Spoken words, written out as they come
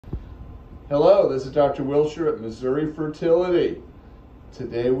Hello, this is Dr. Wilshire at Missouri Fertility.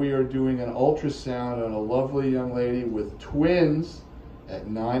 Today we are doing an ultrasound on a lovely young lady with twins at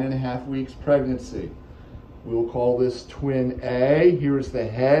 9.5 weeks pregnancy. We will call this twin A. Here is the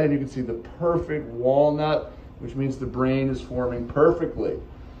head, and you can see the perfect walnut, which means the brain is forming perfectly.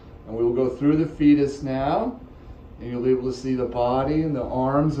 And we will go through the fetus now, and you'll be able to see the body and the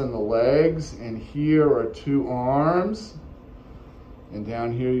arms and the legs. And here are 2 arms. And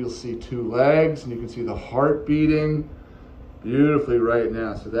down here you'll see 2 legs, and you can see the heart beating beautifully right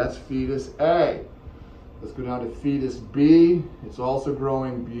now. So that's fetus A. Let's go down to fetus B. It's also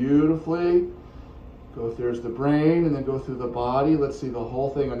growing beautifully. There's the brain, and then go through the body. Let's see the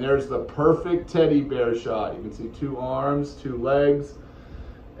whole thing. And there's the perfect teddy bear shot. You can see 2 arms, 2 legs.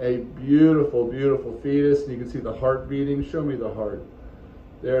 A beautiful, beautiful fetus. And you can see the heart beating. Show me the heart.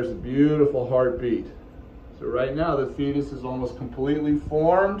 There's a beautiful heartbeat. So right now the fetus is almost completely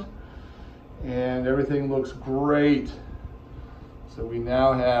formed and everything looks great. So we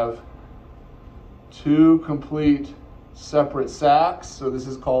now have 2 complete separate sacs. So this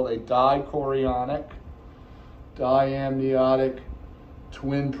is called a dichorionic, diamniotic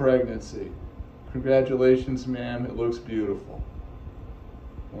twin pregnancy. Congratulations, ma'am, it looks beautiful.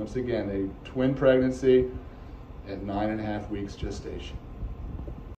 Once again, a twin pregnancy at 9.5 weeks gestation.